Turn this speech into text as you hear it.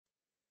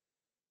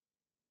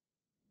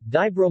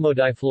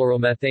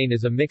Dibromodifluoromethane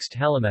is a mixed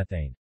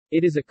halomethane.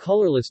 It is a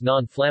colorless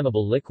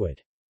non-flammable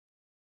liquid.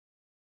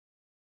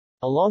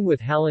 Along with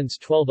halons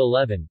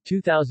 1211,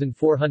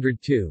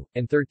 2402,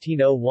 and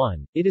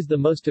 1301, it is the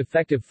most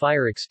effective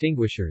fire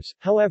extinguishers,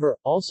 however,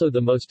 also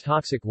the most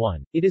toxic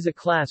one. It is a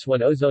Class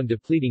 1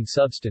 ozone-depleting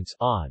substance.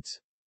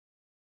 Odds.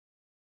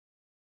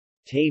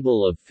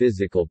 Table of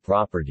physical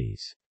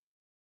properties.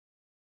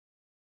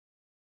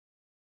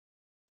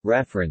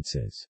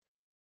 References.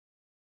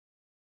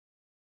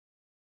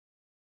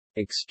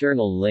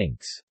 External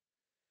links.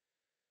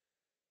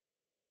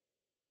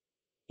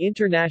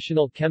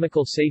 International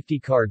Chemical Safety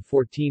Card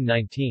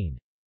 1419.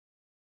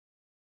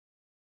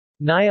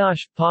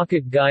 NIOSH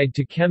Pocket Guide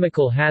to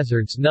Chemical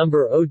Hazards No.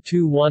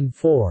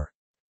 0214.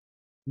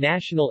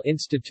 National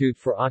Institute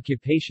for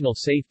Occupational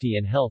Safety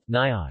and Health,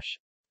 NIOSH.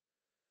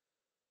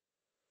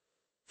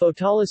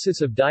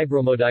 Photolysis of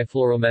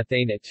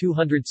dibromodifluoromethane at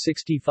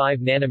 265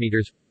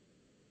 nanometers.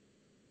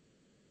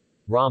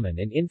 Raman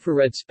and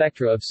infrared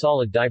spectra of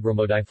solid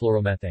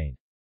dibromodifluoromethane.